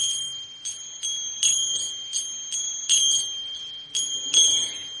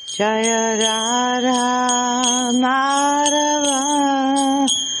Jaya Radha Madhava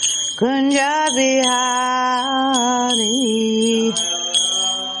Kunja Bihari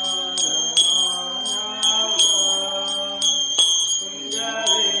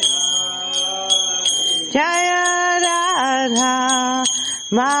Jaya Radha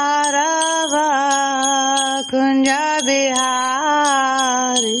Madhava Kunja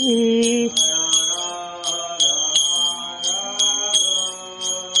Bihari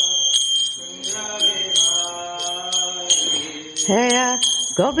Jaya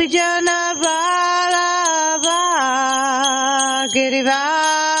Gopijana Vallabha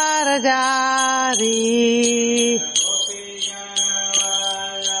Girivaradari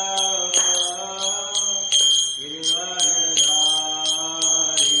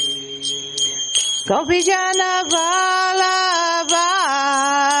Gopijana Vallabha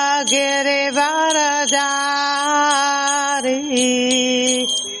Girivaradari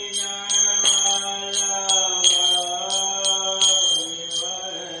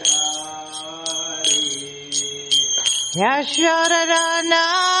Yashoda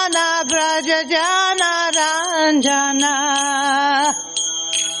Nana Braja Jana Ranjana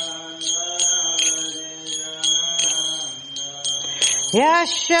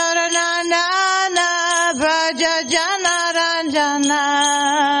Yashoda Nana Braja Jana Ranjana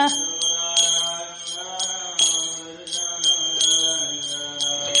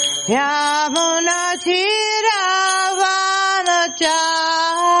Yamuna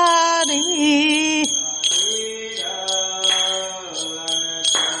Tiravanachari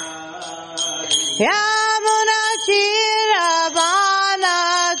Yamuna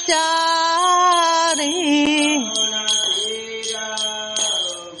Tiravanachari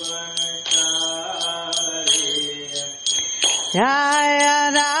Jaya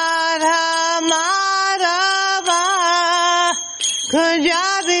Radha Madhava Kunja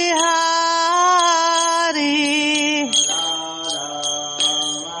Bihari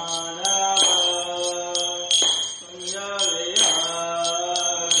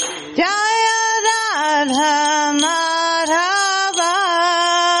Jaya Radha Madhava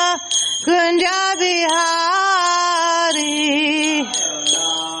Kunja Bihari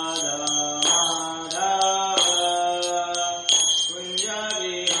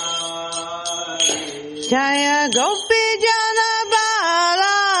Jaya Gopijana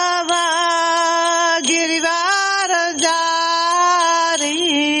Vallabha Girivaradari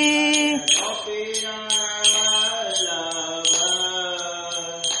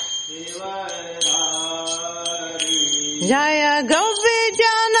Jaya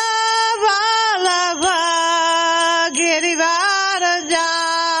Gopijana Vallabha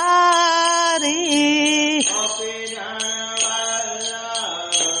Girivaradari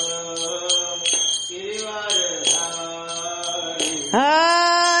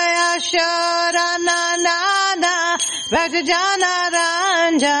Yashoda Nana Vrajajana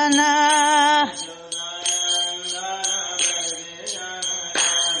Ranjana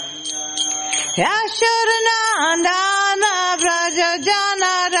Yashoda Nana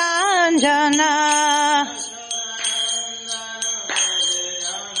Vrajajana Ranjana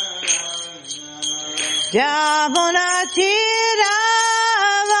Jamuna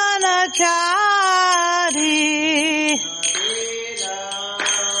Tiravanachari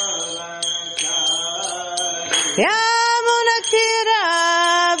Yamuna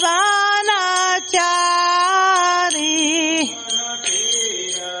Tiravanachari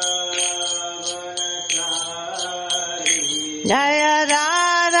Jaya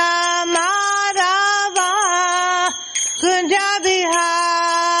Radha Madhava Kunja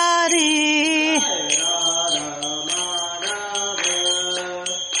Bihari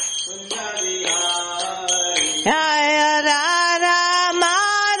Jaya Radha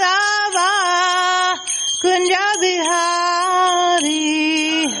Madhava Kunja Bihari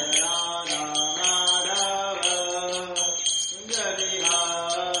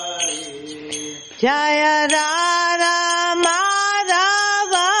Jaya Radha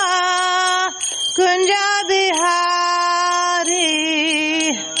Madhava Kunja Bihari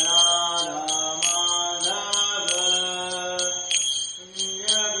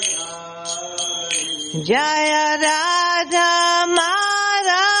Jaya Radha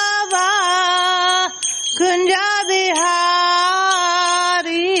Madhava Kunja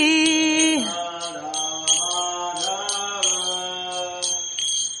Bihari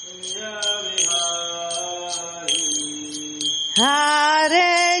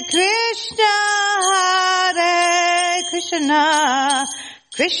Hare Krishna Krishna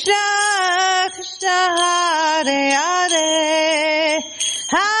Krishna Krishna Hare Hare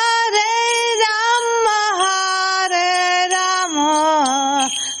Hare Rama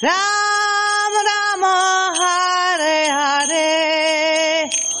Rama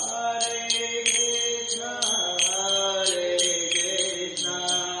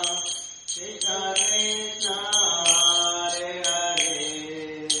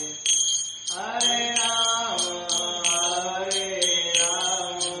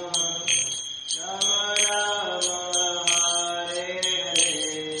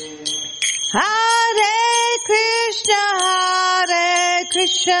Hare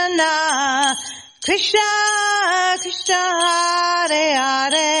Krishna, Krishna Krishna, Hare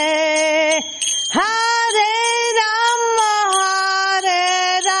Hare, Hare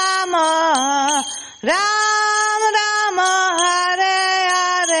Rama, Rama Rama, Hare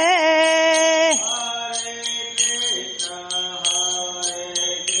Hare.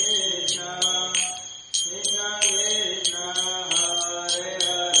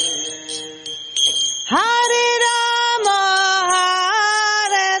 Hare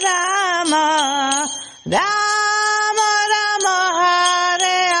Rama, Rama Rama,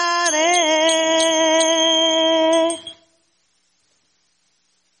 Hare Hare.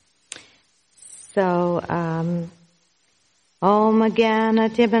 So, Om Jnana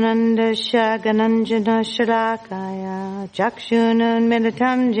Timanandasya Gananjana Shalakaya Chakshunun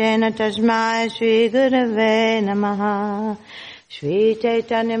Militam Jena Tasmai Shri Gurave Namaha Shri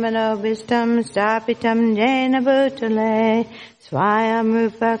Chaitanya Manobhistam Stapitam Jena Bhutale Swayam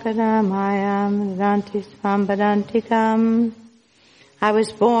Rupakadamayam Ranti Svambadantikam. I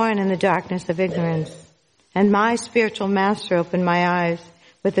was born in the darkness of ignorance, and my spiritual master opened my eyes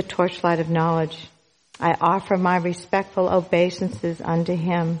with the torchlight of knowledge. I offer my respectful obeisances unto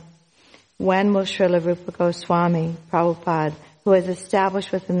him. When will Srila Rupa Goswami, Prabhupada, who has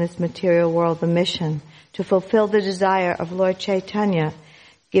established within this material world the mission to fulfill the desire of Lord Chaitanya,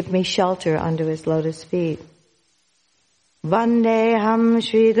 give me shelter under his lotus feet? Vandeham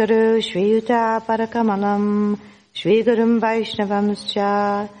Shri Guru Shri Yuta Parakamalam Shri Gurum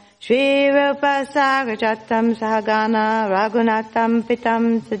Vaishnavamscha Shri Rupa Sagrajatam Sahagana Raghunatam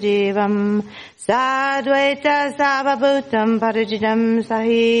Pitam Sajivam Sadvaita Savabhutam Parijidam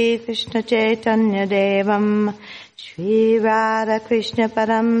Sahi Krishna Chaitanya Devam Shri Radha Krishna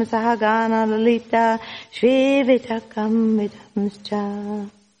Param Sahagana Lalita Shri Vitakam Vidamscha.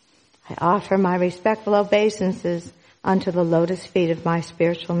 I offer my respectful obeisances unto the lotus feet of my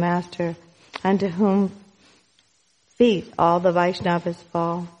spiritual master, unto whom feet all the Vaishnavas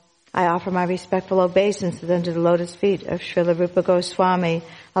fall. I offer my respectful obeisances unto the lotus feet of Srila Rupa Goswami,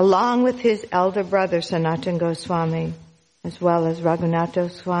 along with his elder brother Sanatan Goswami, as well as Raghunath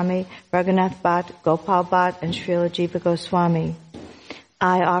Goswami, Raghunath Bhatt, Gopal Bhatt, and Srila Jiva Goswami.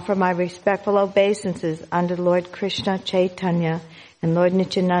 I offer my respectful obeisances unto Lord Krishna Chaitanya and Lord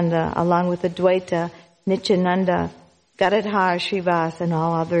Nityananda, along with the Dvaita, Nityananda, Gadadhar, Srivas, and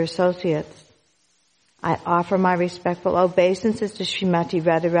all other associates. I offer my respectful obeisances to Srimati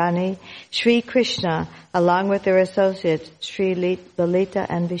Radharani, Sri Krishna, along with their associates, Sri Lalita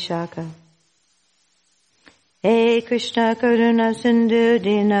and Vishaka. Hey Krishna Karuna Sindhu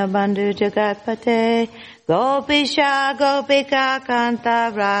Dina Bandhu Jagatpate, Gopisha Gopika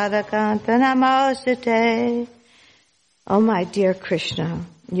Kanta Radha Kanta Namostate. Oh my dear Krishna,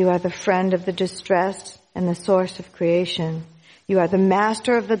 you are the friend of the distressed and the source of creation. You are the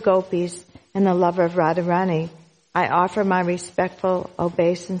master of the gopis and the lover of Radharani. I offer my respectful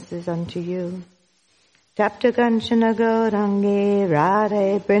obeisances unto you. Tapta Kanchana Gaurangi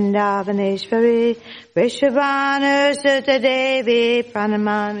Radhe Vrindavaneshwari Vrishabhanu Sutta Devi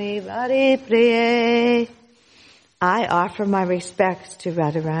Pranamami Vari Priye. I offer my respects to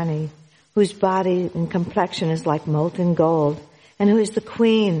Radharani, whose body and complexion is like molten gold, and who is the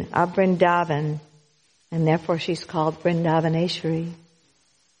queen of Vrindavan, and therefore she's called Vrindavaneshwari.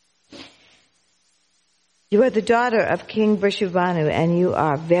 You are the daughter of King Vrishabhanu, and you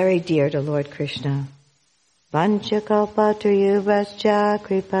are very dear to Lord Krishna. Vanchakalpatarubhascha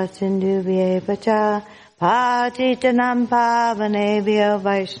kripa sindhubhyevacha patitanam pavanebhyo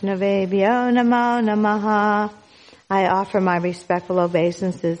vaishnavebhyo namo namaha. I offer my respectful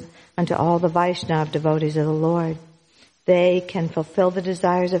obeisances unto all the Vaishnav devotees of the Lord. They can fulfill the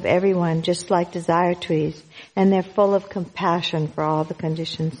desires of everyone just like desire trees, and they're full of compassion for all the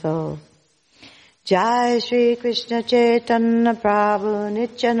conditioned souls. Jai Shri Krishna Chaitanya Prabhu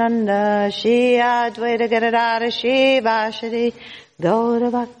Nityananda Shri Advaita Gadadhara Shri Vashadi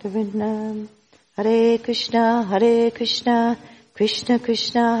Gaura Bhaktivinoda. Hare Krishna Krishna Krishna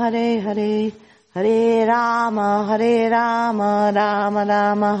Hare Hare, Hare Rama Rama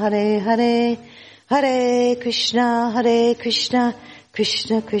Rama Hare Hare, Hare Krishna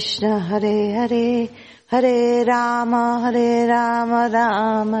Krishna Krishna Hare Hare, Hare Rama Rama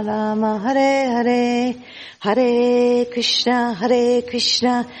Rama Hare Hare, Hare Krishna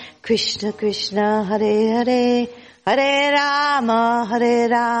Krishna Krishna Hare Hare, Hare Rama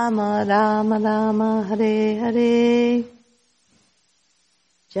Rama Rama Hare Hare.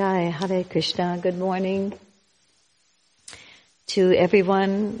 Jai, Hare Krishna. Good morning to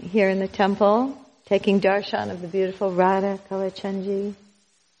everyone here in the temple, taking darshan of the beautiful Radha Kalachandji.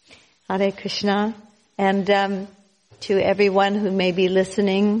 Hare Krishna. And to everyone who may be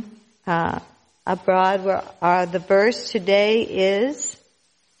listening abroad, the verse today is,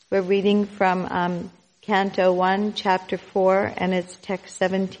 we're reading from Canto 1, Chapter 4, and it's text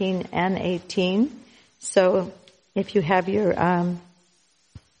 17 and 18. So if you have your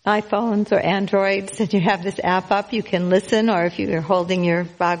iPhones or Androids and you have this app up, you can listen, or if you're holding your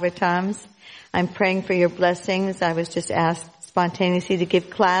Bhagavatams, I'm praying for your blessings. I was just asked spontaneously to give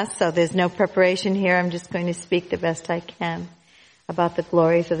class, so there's no preparation here. I'm just going to speak the best I can about the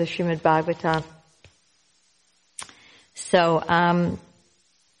glories of the Srimad Bhagavatam.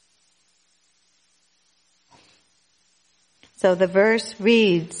 So the verse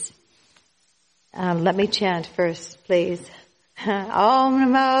reads, let me chant first, please. Om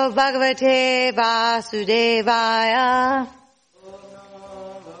Namo Bhagavate Vasudevaya.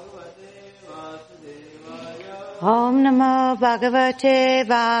 Om Namo Bhagavate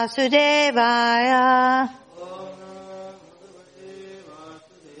Vasudevaya.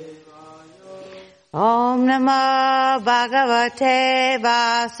 Om Namo Bhagavate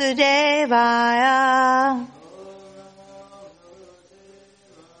Vasudevaya.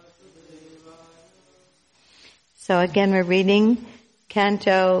 So again, we're reading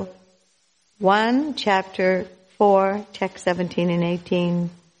Canto 1, Chapter 4, text 17 and 18.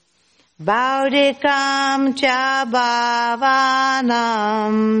 Baudikam cha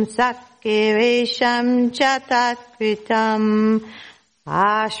bhavanam sakkirisham cha tatkritam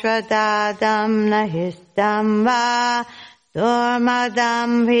ashradadam nahistam va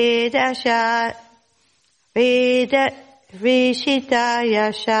durmadam rishita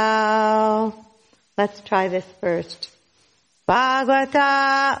yashau. Let's try this first.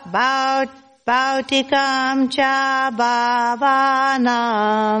 Bhagavata bhautikam cha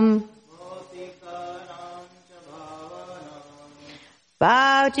bhavanam.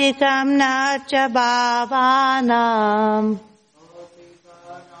 Bhautikam na cha bhavanam.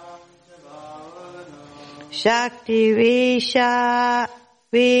 Shakti risha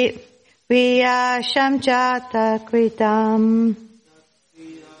riyasham cha takritam.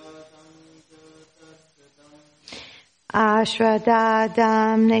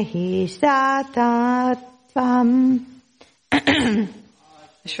 Ashradadam nahisatatvam.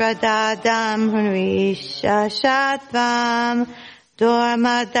 Ashradadam hunrishashatvam.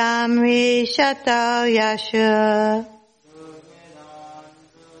 Dormadam rishato yasha.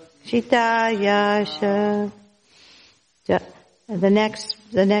 Shita yasha. The next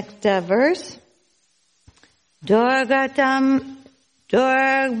verse. Durgbhagam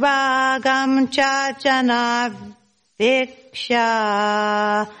chachana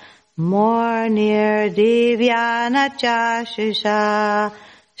Diksha more near Divyana Chashusha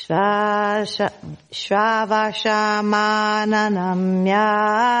Shravashamananam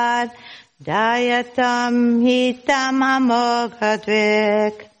Yad Dayatam Hitam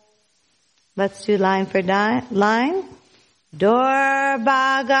Hamoghadvik. Let's do line for line.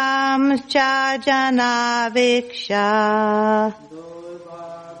 Dorbagam Chajana Viksha.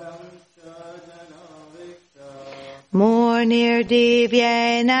 More near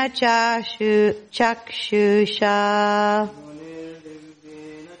Divyena Chakshusha.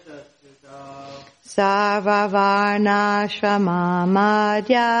 Sarvavarna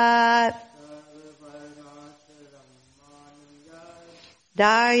Shramamadyat.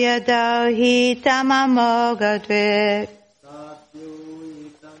 Daryado Hitam Amoghadvik.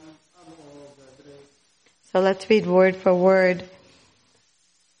 So let's read word for word.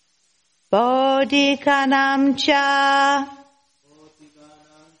 Bodhikanam cha,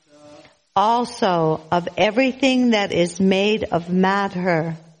 also of everything that is made of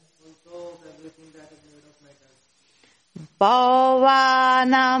matter.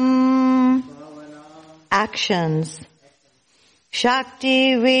 Bhavanam, actions.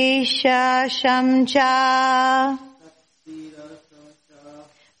 Shakti risha shamcha,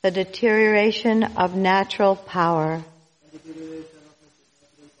 the deterioration of natural power.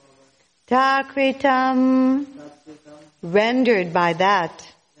 Takritam, rendered by that.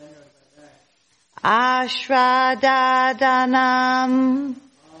 Ashradadhanam,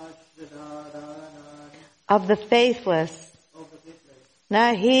 of the faithless.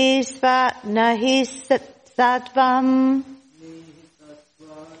 Nahisatvam,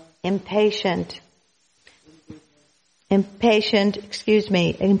 impatient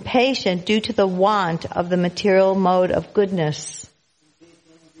due to the want of the material mode of goodness.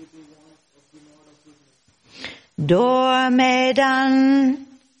 Dormedan,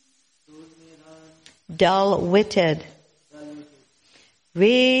 dull-witted.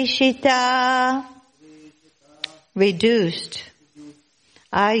 Rishita, reduced.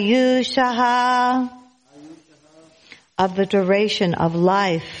 Ayushaha, of the duration of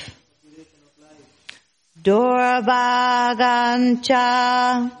life. Durvagancha,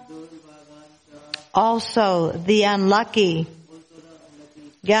 also the unlucky.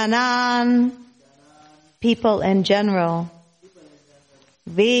 Gyanan, people in general.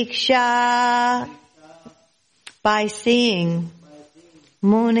 Viksha, by seeing.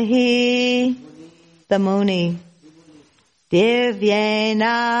 Munihi, the Muni.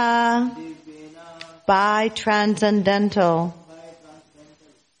 Divyena, by transcendental.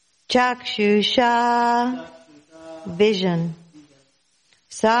 Chakshusha, vision.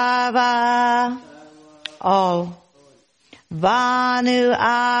 Sava, all. Vanu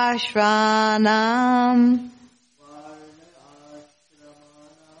ashranam,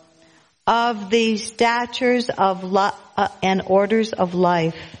 of the statures of and orders of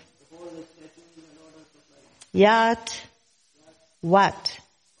life. Yat, what?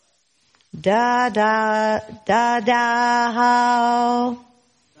 Dadaho,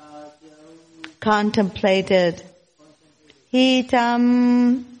 contemplated.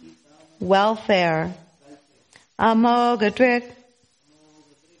 Hitam, welfare. Amogadrik,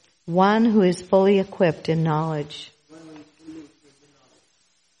 one who is fully equipped in knowledge.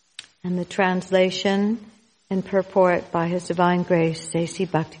 And the translation and purport by His Divine Grace, A.C.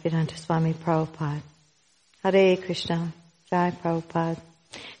 Bhaktivedanta Swami Prabhupada. Hare Krishna, Jai Prabhupada.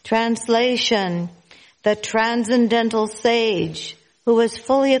 Translation: the transcendental sage who was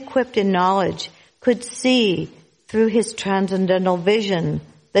fully equipped in knowledge could see through his transcendental vision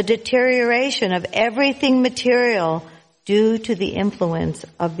the deterioration of everything material due to the influence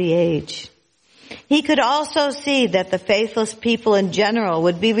of the age. He could also see that the faithless people in general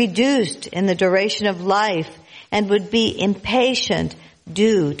would be reduced in the duration of life and would be impatient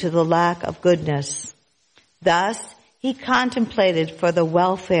due to the lack of goodness. Thus, he contemplated for the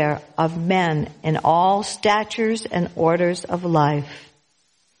welfare of men in all statures and orders of life.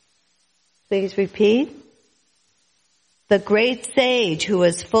 Please repeat. The great sage who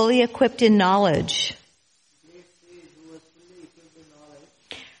was fully equipped in knowledge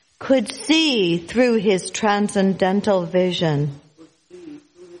could see through his transcendental vision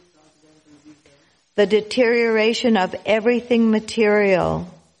the deterioration of everything material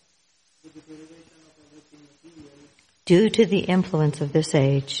due to the influence of this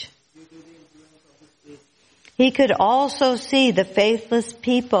age. He could also see the faithless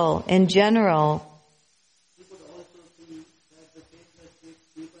people in general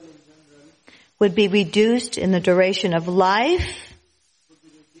would be reduced in the duration of life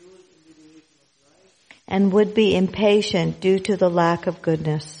and would be impatient due to the lack of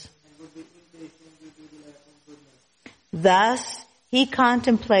goodness. Thus, he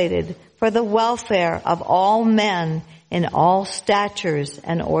contemplated for the welfare of all men in all statures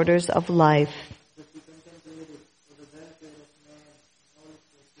and orders of life.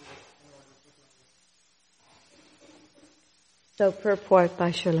 So purport by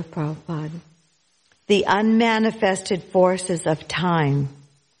Srila Prabhupada. The unmanifested forces of time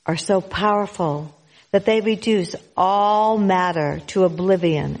are so powerful that they reduce all matter to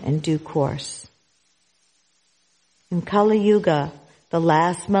oblivion in due course. In Kali Yuga, the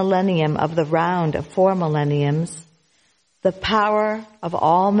last millennium of the round of 4 millenniums, the power of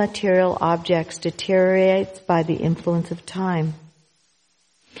all material objects deteriorates by the influence of time.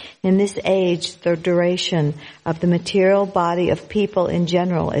 In this age, the duration of the material body of people in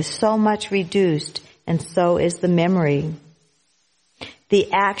general is so much reduced, and so is the memory.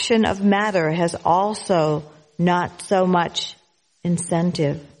 The action of matter has also not so much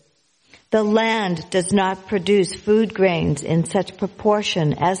incentive. The land does not produce food grains in such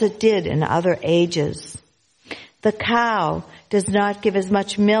proportion as it did in other ages. The cow does not give as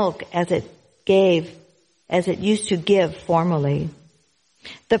much milk as it used to give formerly.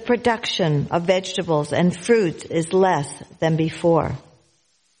 The production of vegetables and fruits is less than before.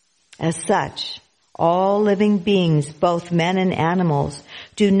 As such, all living beings, both men and animals,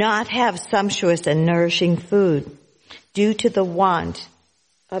 do not have sumptuous and nourishing food. Due to the want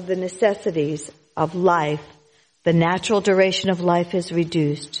of the necessities of life, the natural duration of life is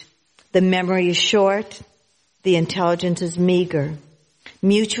reduced. The memory is short. The intelligence is meager.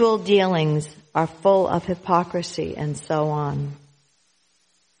 Mutual dealings are full of hypocrisy, and so on.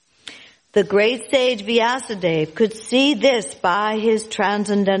 The great sage Vyasadeva could see this by his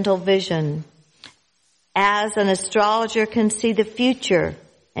transcendental vision, as an astrologer can see the future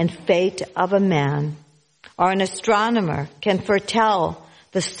and fate of a man, or an astronomer can foretell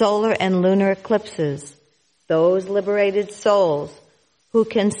the solar and lunar eclipses. Those liberated souls who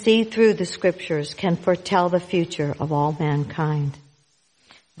can see through the scriptures can foretell the future of all mankind.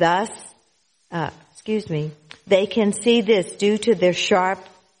 They can see this due to their sharp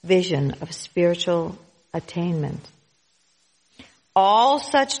vision of spiritual attainment. All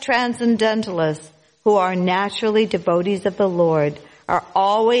such transcendentalists who are naturally devotees of the Lord are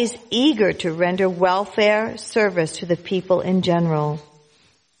always eager to render welfare service to the people in general.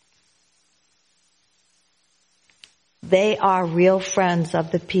 They are real friends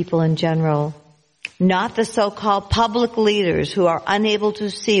of the people in general, not the so-called public leaders who are unable to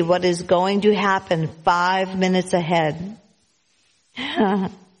see what is going to happen 5 minutes ahead.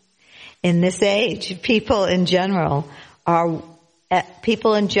 In this age, people in general,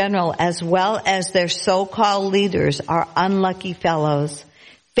 as well as their so-called leaders, are unlucky fellows,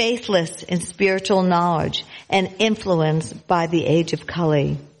 faithless in spiritual knowledge and influenced by the age of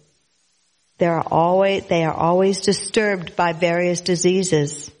Kali. They are always disturbed by various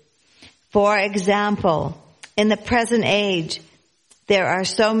diseases. For example, in the present age, there are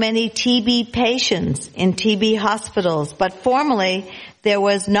so many TB patients in TB hospitals, but formerly this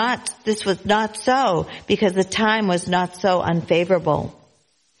was not so because the time was not so unfavorable.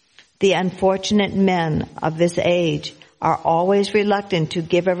 The unfortunate men of this age are always reluctant to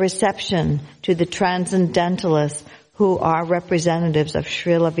give a reception to the transcendentalists who are representatives of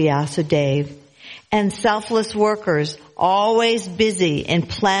Srila Vyasadeva, and selfless workers always busy in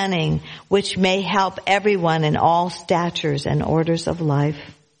planning which may help everyone in all statures and orders of life.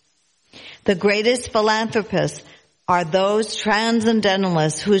 The greatest philanthropists are those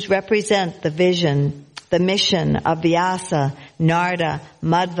transcendentalists who represent the vision, the mission of Vyasa, Narada,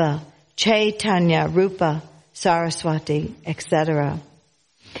 Madhva, Chaitanya, Rupa, Saraswati, etc.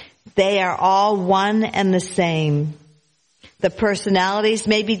 They are all one and the same. The personalities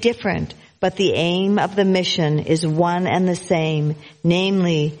may be different, but the aim of the mission is one and the same,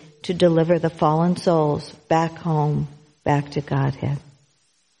 namely to deliver the fallen souls back home, back to Godhead.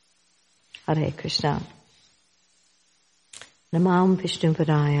 Hare Krishna. Namam Vishnu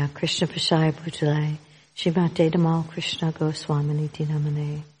Padaya, Krishna Prashaya Bhutale, Shrimate Namal Krishna Goswaminiti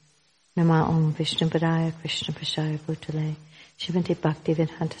Namane. Namam Vishnu Padaya, Krishna Prashaya Bhutale, Shrimate Bhakti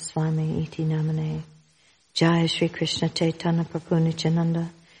Vedanta Swami Iti Namane. Jai Shri Krishna Chaitanya Prabhu Nityananda,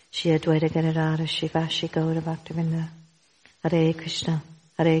 Shri Advaita Gadadhara Shivashi Gaura Bhaktivinoda. Hare Krishna,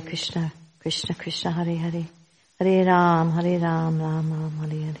 Krishna Krishna, Hare Hare, Hare Ram, Ram Ram,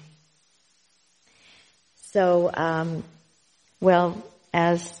 Hare Hare. So,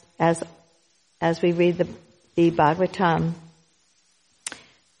 as we read the Bhagavatam,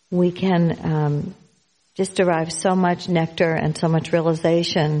 we can just derive so much nectar and so much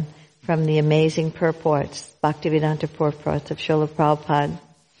realization from the amazing purports, Bhaktivedanta purports of Srila Prabhupada,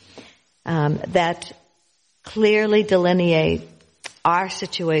 that clearly delineate our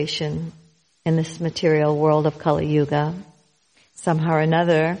situation in this material world of Kali Yuga. Somehow or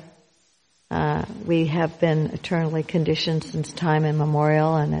another, we have been eternally conditioned since time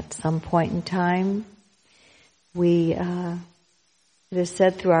immemorial, and at some point in time, it is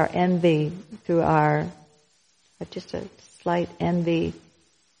said through our envy, just a slight envy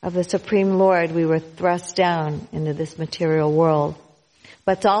of the Supreme Lord, we were thrust down into this material world.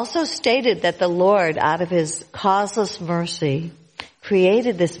 But it's also stated that the Lord, out of His causeless mercy,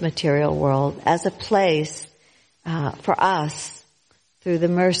 created this material world as a place for us, through the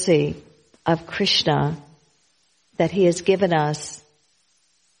mercy of Krishna, that He has given us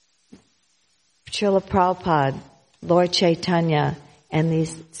Srila Prabhupada, Lord Chaitanya, and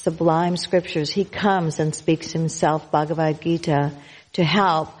these sublime scriptures. He comes and speaks Himself, Bhagavad Gita, to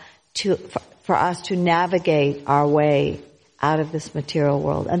help for us to navigate our way out of this material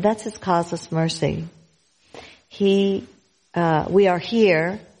world. And that's His causeless mercy. We are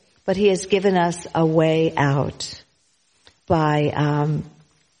here, but He has given us a way out by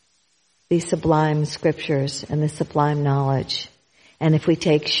these sublime scriptures and this sublime knowledge. And if we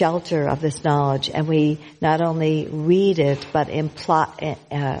take shelter of this knowledge and we not only read it, but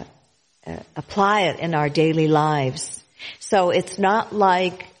apply it in our daily lives. So it's not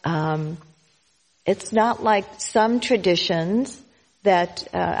like some traditions that,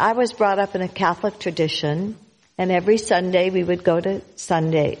 I was brought up in a Catholic tradition, and every Sunday I would go to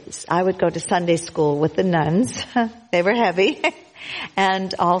Sunday school with the nuns. They were heavy.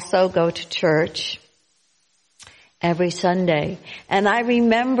 And also go to church every Sunday. And I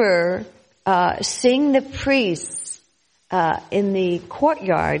remember seeing the priests in the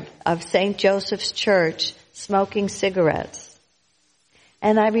courtyard of St. Joseph's Church smoking cigarettes.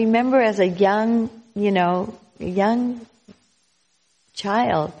 And I remember as a young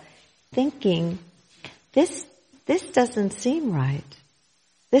child thinking, this doesn't seem right.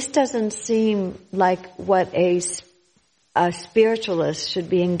 This doesn't seem like what a a spiritualist should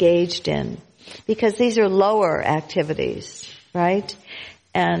be engaged in, because these are lower activities, right?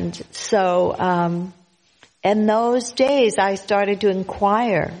 And so, in those days I started to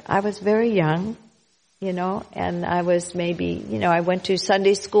inquire. I was very young, and I was maybe, I went to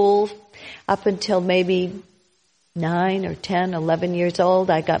Sunday school up until maybe 9 or 10, 11 years old.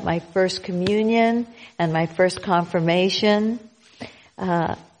 I got my first communion and my first confirmation.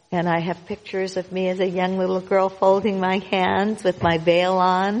 And I have pictures of me as a young little girl folding my hands with my veil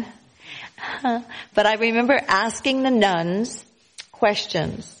on. But I remember asking the nuns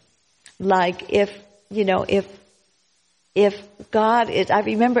questions like if God is, I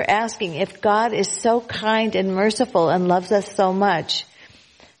remember asking, if God is so kind and merciful and loves us so much,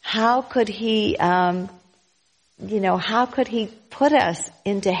 how could He put us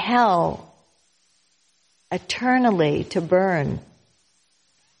into hell eternally to burn?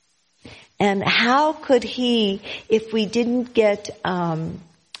 And how could He, if we didn't get,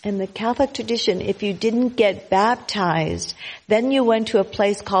 in the Catholic tradition, if you didn't get baptized, then you went to a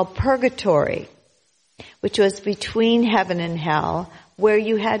place called purgatory, which was between heaven and hell, where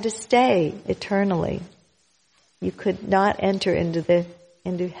you had to stay eternally. You could not enter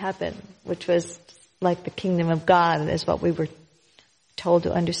into heaven, which was like the kingdom of God, is what we were told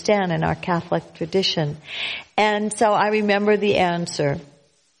to understand in our Catholic tradition. And so I remember the answer.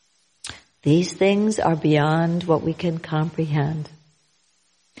 These things are beyond what we can comprehend.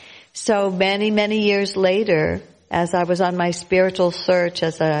 So many, many years later, as I was on my spiritual search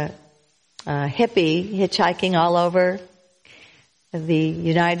as a hippie, hitchhiking all over the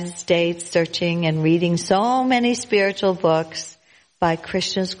United States, searching and reading so many spiritual books, by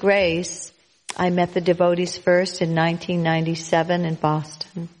Krishna's grace, I met the devotees first in 1997 in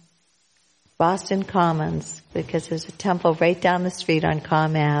Boston Commons, because there's a temple right down the street on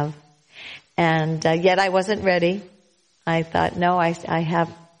Comm Ave. And yet I wasn't ready. I thought, no,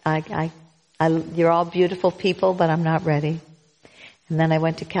 you're all beautiful people, but I'm not ready. And then I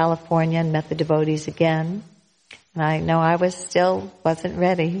went to California and met the devotees again. And I know I wasn't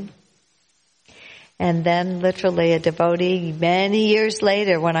ready. And then literally a devotee many years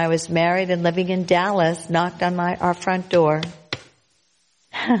later, when I was married and living in Dallas, knocked on our front door.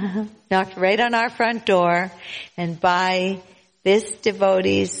 Knocked right on our front door. And by this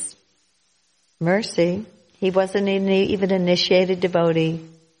devotee's mercy, he wasn't even an initiated devotee.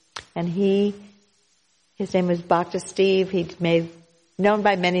 And his name was Bhakta Steve. He'd known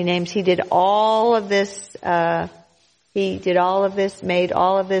by many names. He did all of this, made all of this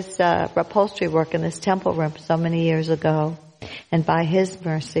upholstery work in this temple room so many years ago. And by his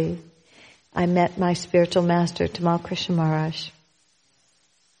mercy, I met my spiritual master, Tamal Krishna Maharaj.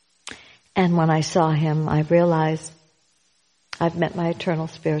 And when I saw him, I realized I've met my eternal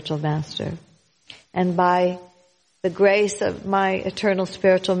spiritual master. And by the grace of my eternal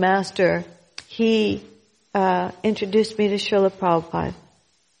spiritual master, he introduced me to Srila Prabhupada,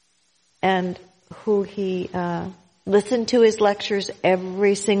 and who he listened to his lectures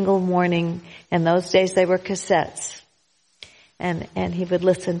every single morning. In those days they were cassettes. And he would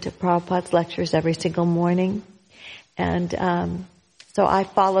listen to Prabhupada's lectures every single morning. And so I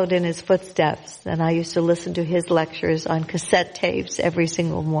followed in his footsteps, and I used to listen to his lectures on cassette tapes every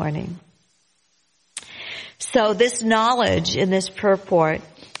single morning. So this knowledge in this purport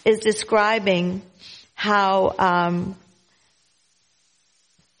is describing how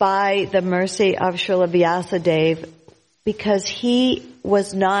by the mercy of Srila Vyasadeva, because he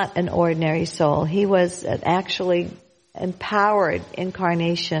was not an ordinary soul, he was an actually empowered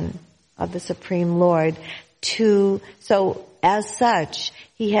incarnation of the Supreme Lord, so as such,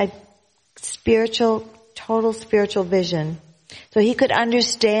 he had total spiritual vision. So he could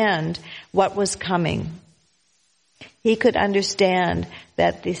understand what was coming. He could understand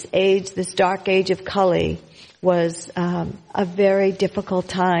that this dark age of Kali was a very difficult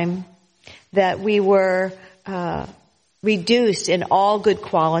time, that we were reduced in all good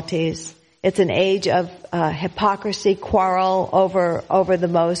qualities. It's an age of hypocrisy, quarrel over the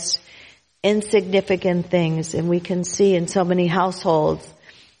most insignificant things, and we can see in so many households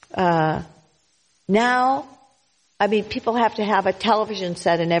now. I mean, people have to have a television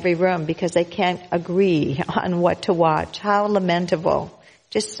set in every room because they can't agree on what to watch. How lamentable.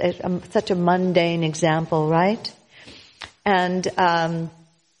 Just such a mundane example, right? And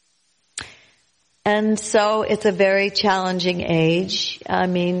so it's a very challenging age. I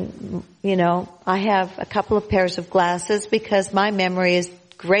mean, I have a couple of pairs of glasses because my memory is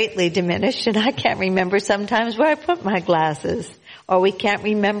greatly diminished, and I can't remember sometimes where I put my glasses. Or we can't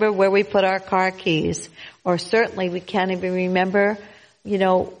remember where we put our car keys. Or certainly we can't even remember,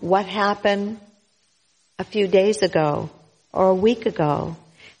 what happened a few days ago. or a week ago.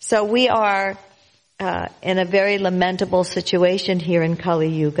 So we are in a very lamentable situation here in Kali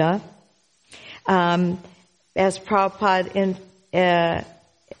Yuga. As Prabhupada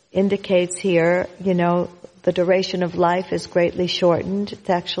indicates here, the duration of life is greatly shortened. It's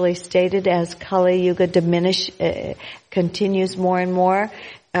actually stated as Kali Yuga continues more and more.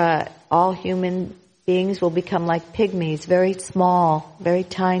 All human beings will become like pygmies, very small, very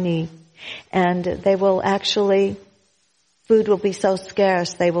tiny. And they will actually, food will be so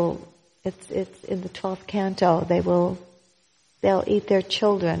scarce, it's in the 12th canto, they'll eat their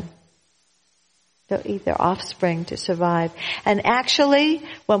children. They'll eat their offspring to survive. And actually,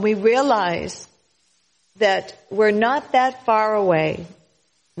 when we realize that we're not that far away,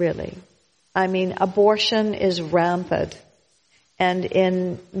 really. I mean, abortion is rampant. And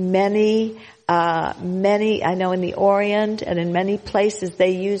in many, I know in the Orient and in many places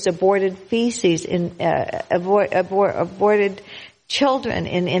they use aborted feces aborted children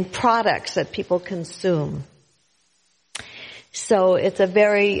in products that people consume. So it's a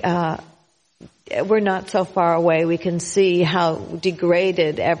very, we're not so far away. We can see how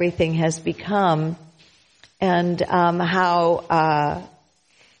degraded everything has become, and how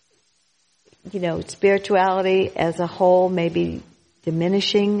spirituality as a whole may be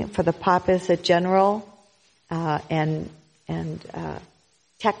diminishing for the populace in general, and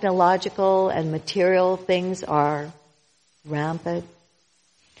technological and material things are rampant.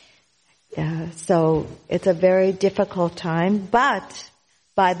 So it's a very difficult time, but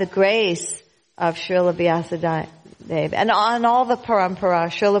by the grace of Srila Vyasadeva and on all the parampara,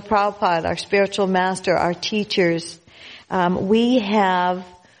 Srila Prabhupada, our spiritual master, our teachers, we have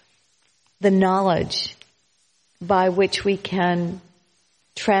the knowledge by which we can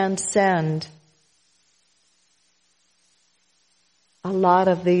transcend a lot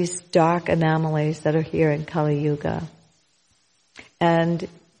of these dark anomalies that are here in Kali Yuga. And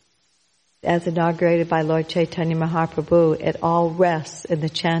as inaugurated by Lord Chaitanya Mahaprabhu, it all rests in the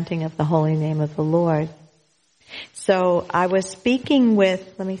chanting of the holy name of the Lord. So I was speaking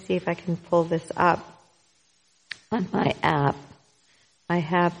with, let me see if I can pull this up on my app. I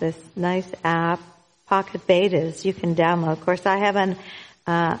have this nice app, Pocket Betas, you can download. Of course, I have an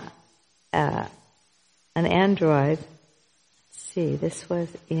Android. Let's see, this was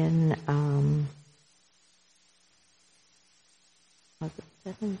in, was it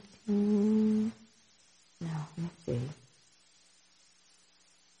 17? No, let me see.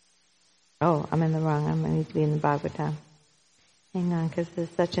 Oh, I'm in the wrong. I need to be in the Bhagavatam. Hang on, because this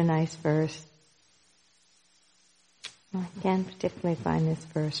is such a nice verse. Well, I can't particularly find this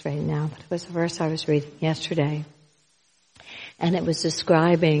verse right now, but it was a verse I was reading yesterday. And it was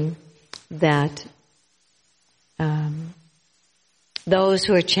describing that those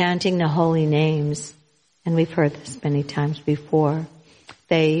who are chanting the holy names, and we've heard this many times before,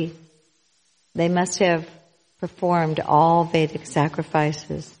 they must have performed all Vedic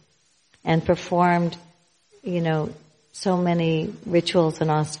sacrifices and performed, so many rituals and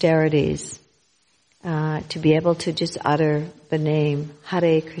austerities to be able to just utter the name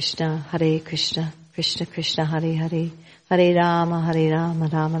Hare Krishna, Krishna Krishna, Hare Hare, Hare Rama,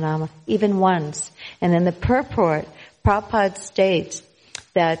 Rama Rama, even once. And in the purport, Prabhupada states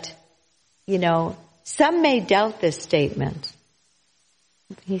that, some may doubt this statement.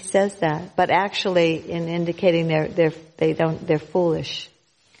 He says that, but actually in indicating they're foolish,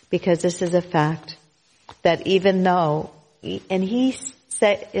 because this is a fact that even though, and he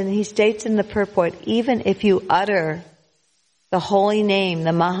states in the purport, even if you utter the holy name,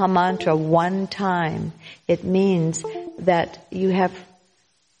 the Maha Mantra, one time, it means that you have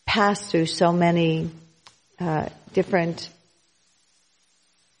passed through so many different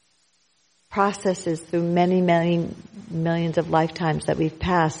processes through many, many millions of lifetimes that we've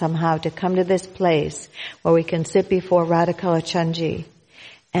passed somehow to come to this place where we can sit before Radhakala Chanji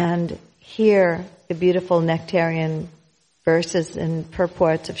and hear the beautiful nectarian verses and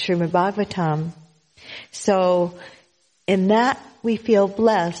purports of Srimad Bhagavatam. So in that we feel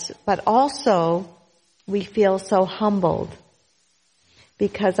blessed, but also we feel so humbled,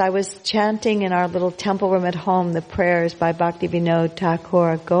 because I was chanting in our little temple room at home the prayers by Bhakti Vinod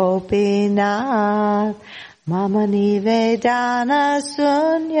Thakur, Gopinath, Mama Nivedana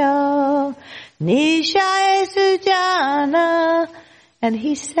Sunyo, Nishaya Sujana. And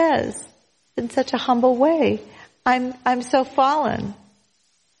he says, in such a humble way, I'm so fallen.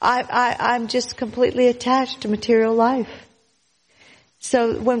 I'm just completely attached to material life.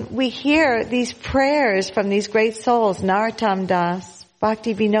 So when we hear these prayers from these great souls, Narottam Das,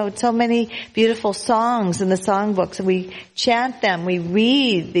 Bhakti Vinod, so many beautiful songs in the songbooks, and we chant them, we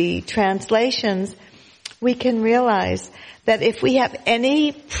read the translations, we can realize that if we have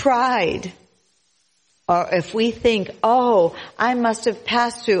any pride, or if we think, oh, I must have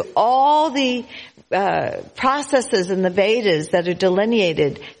passed through all the processes in the Vedas that are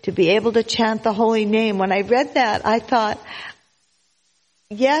delineated to be able to chant the holy name. When I read that, I thought,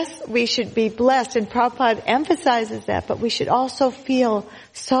 yes, we should be blessed, and Prabhupada emphasizes that, but we should also feel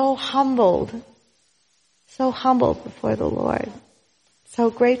so humbled before the Lord. So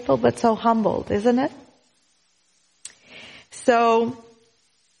grateful, but so humbled, isn't it? So,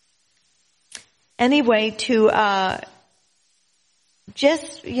 anyway, Prabhupada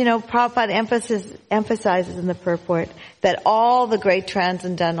emphasizes in the purport that all the great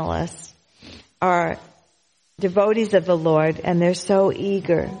transcendentalists are devotees of the Lord, and they're so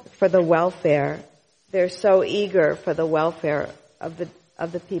eager for the welfare. They're so eager for the welfare of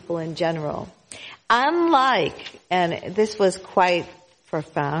the people in general. Unlike, and this was quite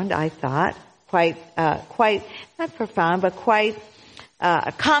profound, I thought, quite not profound, but quite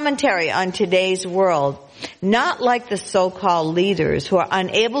a commentary on today's world. Not like the so-called leaders who are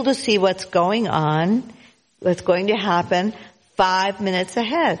unable to see what's going on, what's going to happen 5 minutes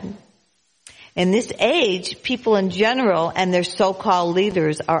ahead. In this age, people in general and their so-called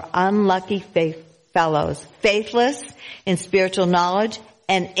leaders are unlucky fellows, faithless in spiritual knowledge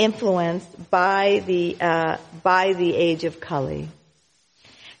and influenced by the age of Kali.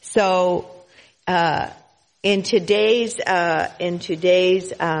 So, in today's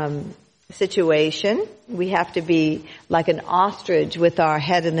situation, we have to be like an ostrich with our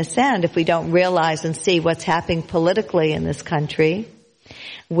head in the sand if we don't realize and see what's happening politically in this country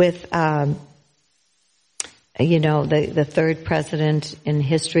with, the third president in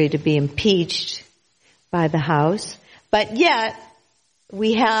history to be impeached by the House. But yet,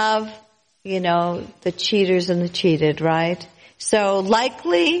 we have, the cheaters and the cheated, right? So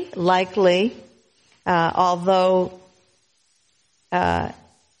likely, although,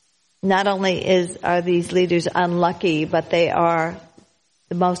 not only are these leaders unlucky, but they are,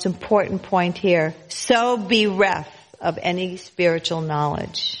 the most important point here, so bereft of any spiritual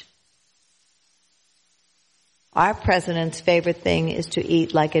knowledge. Our president's favorite thing is to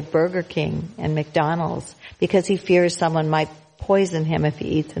eat like at Burger King and McDonald's because he fears someone might poison him if he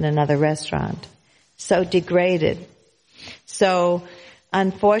eats in another restaurant. So degraded. So,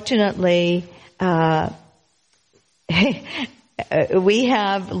 unfortunately, we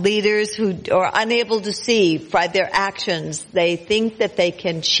have leaders who are unable to see by their actions. They think that they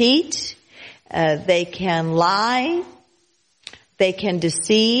can cheat, they can lie, they can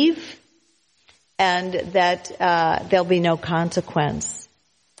deceive, and that there'll be no consequence.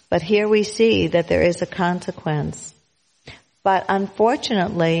 But here we see that there is a consequence. But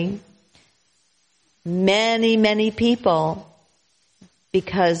unfortunately, many people,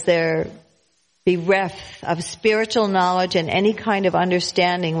 because they're bereft of spiritual knowledge and any kind of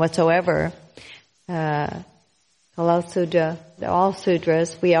understanding whatsoever. Kalal Sudra, they're all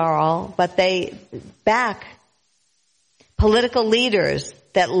Sudras, we are all, but they back political leaders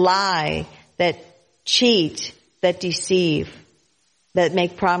that lie, that cheat, that deceive, that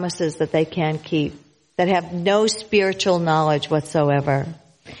make promises that they can't keep, that have no spiritual knowledge whatsoever.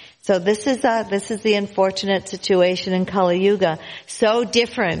 So this is the unfortunate situation in Kali Yuga, so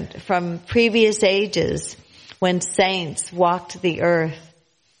different from previous ages when saints walked the earth,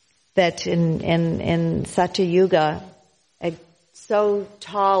 that in such a yuga, so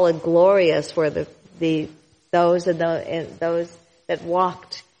tall and glorious were those that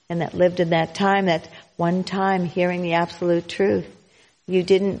walked and that lived in that time, that one time hearing the absolute truth. They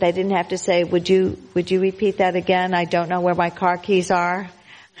didn't have to say, would you repeat that again? I don't know where my car keys are.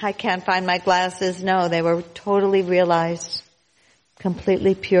 I can't find my glasses. No, they were totally realized,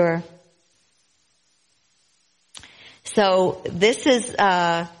 completely pure. So this is,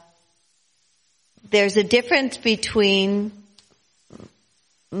 there's a difference between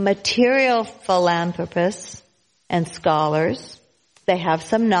material philanthropists and scholars. They have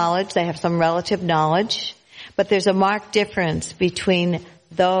some knowledge, they have some relative knowledge, but there's a marked difference between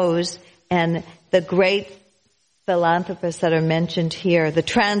those and the great philanthropists that are mentioned here, the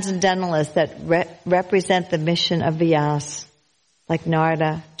transcendentalists that represent the mission of Vyasa, like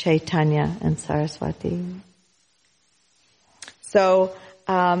Narada, Chaitanya, and Saraswati. So,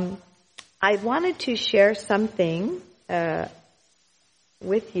 I wanted to share something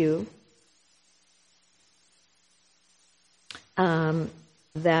with you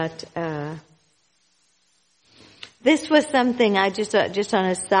that this was something I just on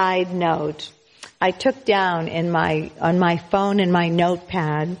a side note, I took down on my phone in my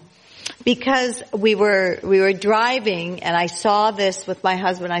notepad because we were driving, and I saw this with my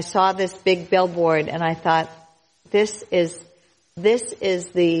husband. I saw this big billboard, and I thought, this is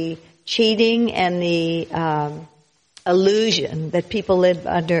the cheating and the illusion that people live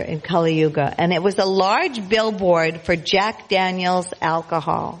under in Kali Yuga. And it was a large billboard for Jack Daniel's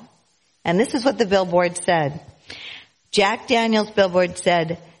alcohol. And this is what the billboard said. Jack Daniel's billboard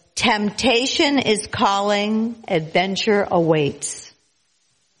said, "Temptation is calling, adventure awaits."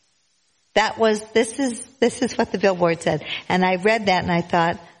 This is what the billboard said. And I read that and I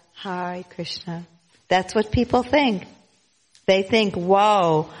thought, Hare Krishna. That's what people think. They think,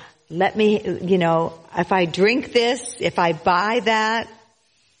 whoa, let me, if I drink this, if I buy that,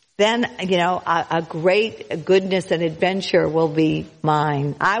 then, a great goodness and adventure will be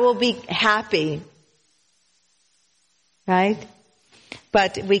mine. I will be happy. Right?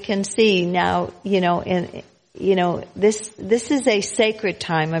 But we can see now, this is a sacred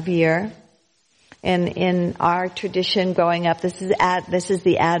time of year. In our tradition growing up, this is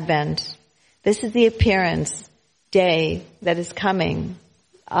the Advent. This is the appearance day that is coming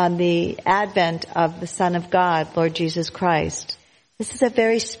on the advent of the Son of God, Lord Jesus Christ. This is a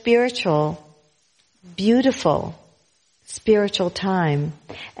very spiritual, beautiful, spiritual time.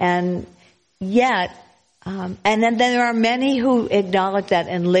 And yet, and then there are many who acknowledge that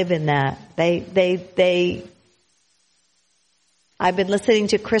and live in that. I've been listening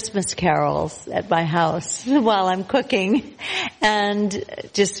to Christmas carols at my house while I'm cooking, and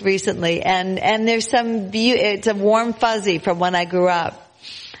just recently, and there's it's a warm fuzzy from when I grew up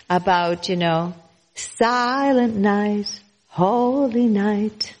about, silent night, holy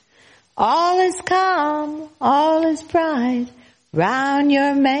night, all is calm, all is bright, round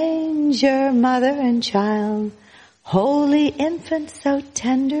your manger, mother and child, holy infant, so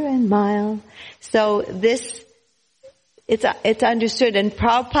tender and mild. So it's understood, and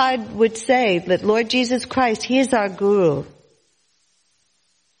Prabhupada would say that Lord Jesus Christ, He is our Guru.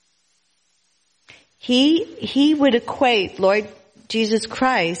 He would equate Lord Jesus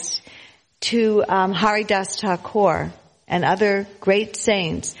Christ to Haridas Thakur and other great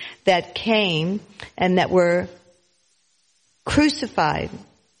saints that came and that were crucified,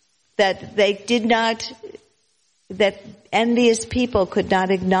 that that envious people could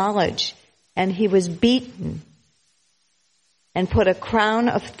not acknowledge, and He was beaten and put a crown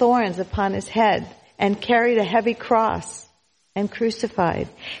of thorns upon His head and carried a heavy cross and crucified.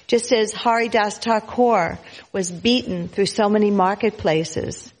 Just as Haridas Thakur was beaten through so many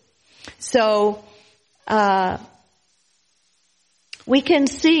marketplaces. So, we can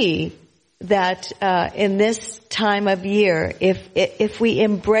see that, in this time of year, if we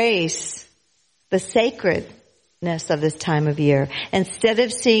embrace the sacredness of this time of year, instead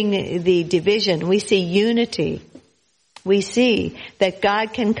of seeing the division, we see unity. We see that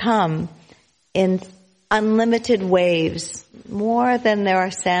God can come in unlimited waves, more than there are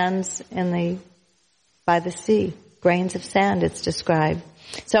sands by the sea, grains of sand, it's described.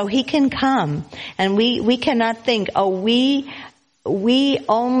 So He can come, and we cannot think, we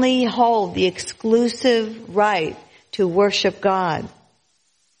only hold the exclusive right to worship God.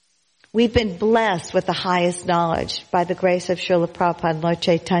 We've been blessed with the highest knowledge by the grace of Srila Prabhupada and Lord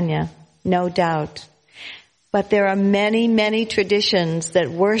Chaitanya, no doubt. But there are many, many traditions that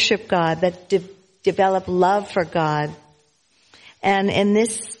worship God, that develop love for God. And in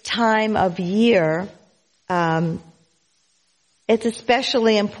this time of year, it's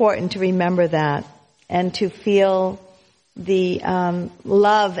especially important to remember that and to feel the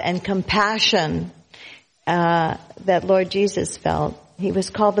love and compassion that Lord Jesus felt. He was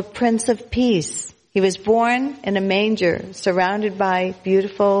called the Prince of Peace. He was born in a manger, surrounded by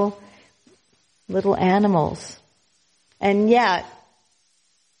beautiful little animals. And yet,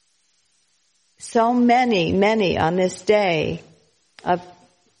 so many on this day of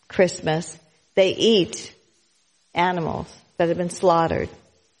Christmas, they eat animals that have been slaughtered.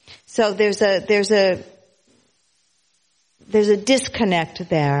 So there's a disconnect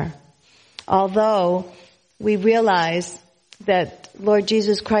there. Although we realize that Lord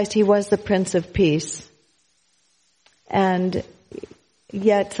Jesus Christ, He was the Prince of Peace. And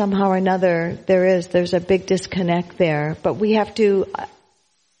yet somehow or another there's a big disconnect there. But we have to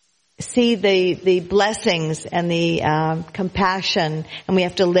see the blessings and the compassion, and we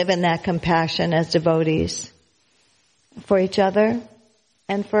have to live in that compassion as devotees for each other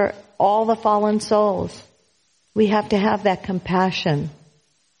and for all the fallen souls. We have to have that compassion.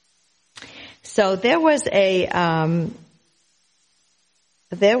 So there was a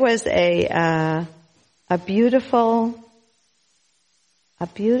beautiful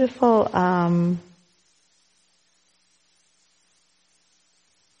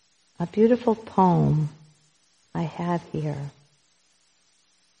a beautiful poem I have here.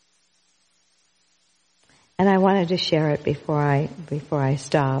 And I wanted to share it before I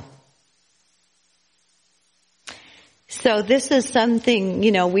stop. So this is something,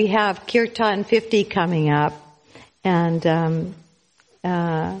 we have Kirtan 50 coming up, and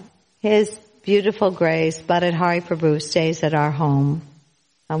His beautiful grace, Bharat Hari Prabhu, stays at our home.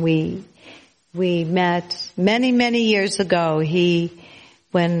 And we met many years ago.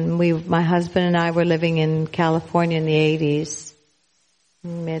 My husband and I were living in California in the 80s.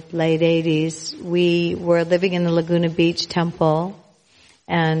 Late 80s, we were living in the Laguna Beach temple,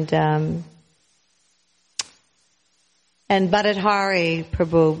 and Bharat Hari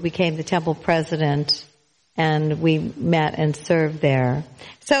Prabhu became the temple president, and we met and served there.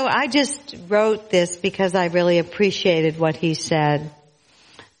 So I just wrote this because I really appreciated what he said,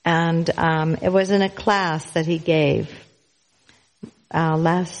 and it was in a class that he gave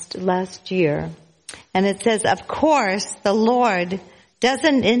last year, and it says, "Of course, the Lord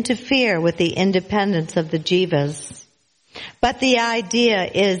doesn't interfere with the independence of the jivas. But the idea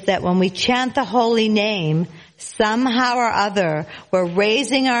is that when we chant the holy name, somehow or other, we're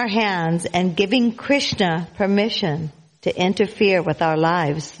raising our hands and giving Krishna permission to interfere with our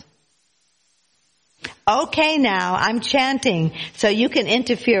lives. Okay, now I'm chanting, so you can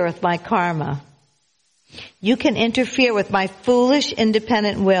interfere with my karma. You can interfere with my foolish,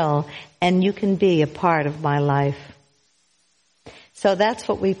 independent will, and you can be a part of my life." So that's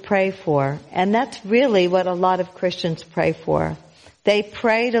what we pray for. And that's really what a lot of Christians pray for. They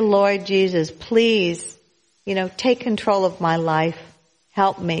pray to Lord Jesus, please, take control of my life.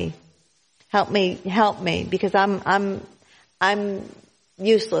 Help me. Help me, because I'm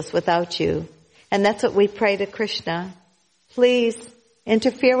useless without you. And that's what we pray to Krishna. Please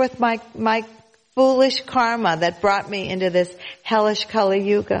interfere with my foolish karma that brought me into this hellish Kali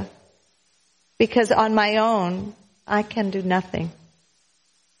Yuga. Because on my own, I can do nothing.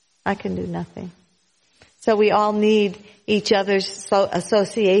 So we all need each other's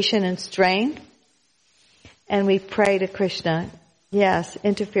association and strength. And we pray to Krishna, yes,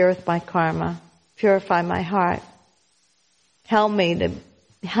 interfere with my karma, purify my heart. Help me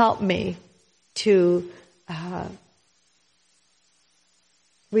to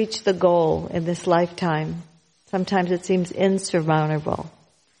reach the goal in this lifetime. Sometimes it seems insurmountable,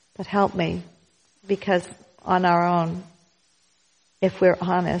 but help me, because on our own, if we're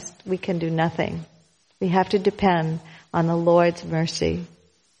honest, we can do nothing. We have to depend on the Lord's mercy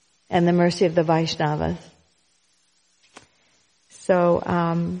and the mercy of the Vaishnavas. So,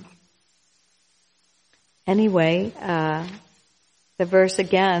 anyway, the verse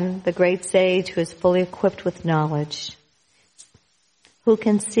again, the great sage who is fully equipped with knowledge, who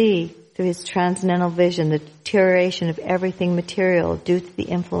can see through his transcendental vision the deterioration of everything material due to the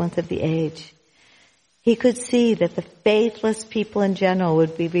influence of the age. He could see that the faithless people in general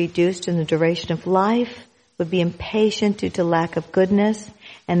would be reduced in the duration of life, would be impatient due to lack of goodness,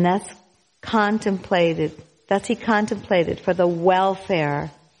 and he contemplated for the welfare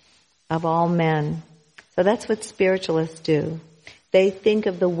of all men. So that's what spiritualists do. They think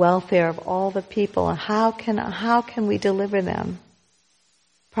of the welfare of all the people, and how can we deliver them?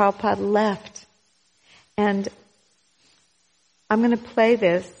 Prabhupada left. And I'm going to play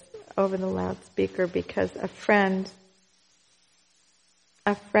this over the loudspeaker because a friend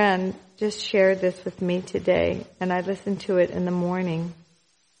just shared this with me today, and I listened to it in the morning.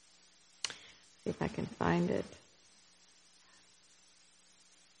 See if I can find it.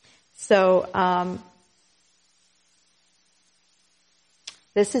 So,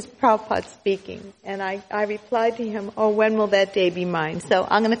 this is Prabhupada speaking, and I replied to him, "Oh, when will that day be mine?" So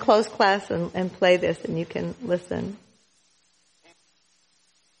I'm going to close class and play this, and you can listen.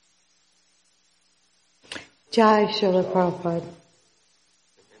 Jai Srila Prabhupada.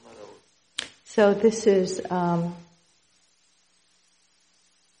 So this is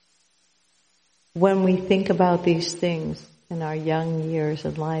when we think about these things in our young years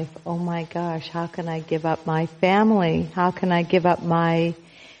in life. Oh my gosh, how can I give up my family? How can I give up my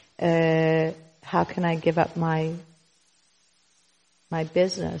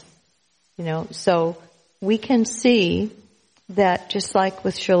business? So we can see that just like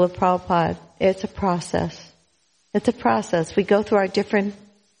with Srila Prabhupada, it's a process. It's a process. We go through our different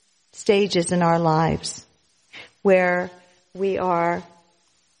stages in our lives where we are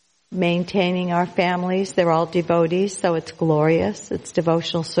maintaining our families. They're all devotees, so it's glorious. It's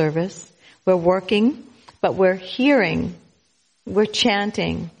devotional service. We're working, but we're hearing, we're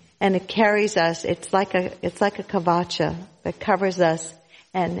chanting, and it carries us. It's like a kavacha that covers us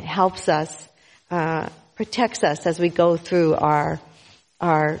and helps us, protects us as we go through our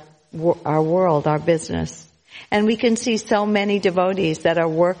our world, our business. And we can see so many devotees that are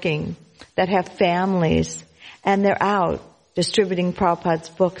working, that have families, and they're out distributing Prabhupada's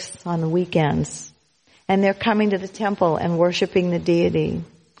books on the weekends. And they're coming to the temple and worshiping the deity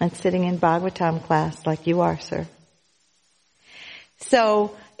and sitting in Bhagavatam class like you are, sir.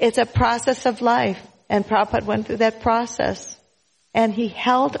 So it's a process of life, and Prabhupada went through that process. And he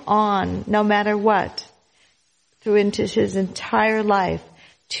held on, no matter what, through into his entire life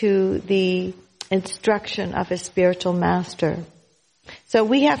to the instruction of his spiritual master. So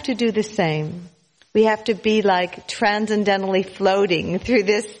we have to do the same. We have to be like transcendentally floating through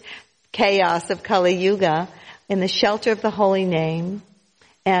this chaos of Kali Yuga in the shelter of the holy name.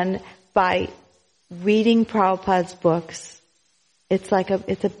 And by reading Prabhupada's books, it's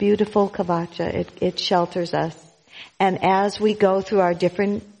a beautiful kavacha. It shelters us. And as we go through our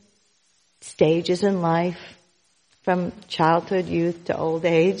different stages in life, from childhood, youth to old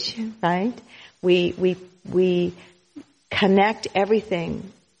age, right? We connect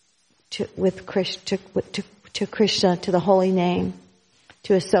everything to Krishna, to the holy name,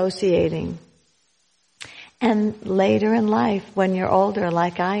 to associating. And later in life, when you're older,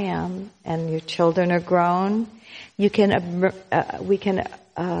 like I am, and your children are grown, we can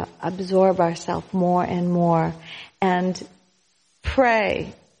absorb ourselves more and more, and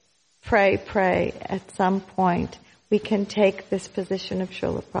pray. At some point, we can take this position of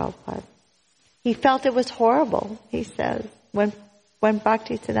Srila Prabhupada. He felt it was horrible, he says, when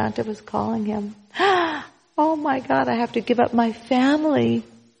Bhaktisiddhanta was calling him. Oh my God, I have to give up my family.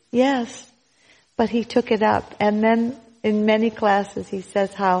 Yes. But he took it up. And then in many classes he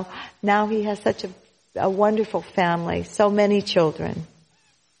says how now he has such a wonderful family, so many children.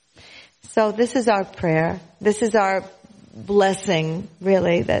 So this is our prayer. This is our blessing,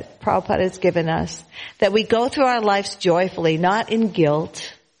 really, that Prabhupada has given us. That we go through our lives joyfully, not in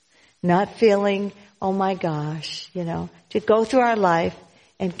guilt, not feeling, oh my gosh, to go through our life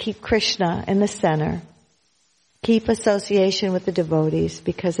and keep Krishna in the center. Keep association with the devotees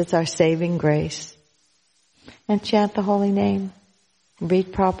because it's our saving grace. And chant the holy name.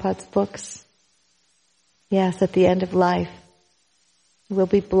 Read Prabhupada's books. Yes, at the end of life, we'll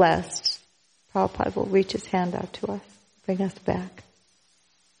be blessed. Prabhupada will reach his hand out to us, bring us back.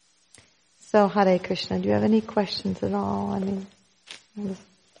 So, Hare Krishna, do you have any questions at all? This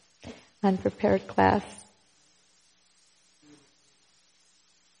unprepared class.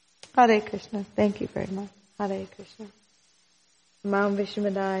 Hare Krishna, thank you very much. Hare Krishna. Mam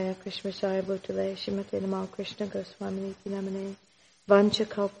Vishnumadaya Krishna Shaya Bhutale Shrimate Namo Krishna Goswami Namane Vancha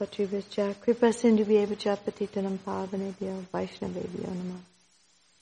Kalpa Trivascha Kripa Sindhu Vyevacha Patitanam Pavanebhyo Vaishnavebhyo Namah.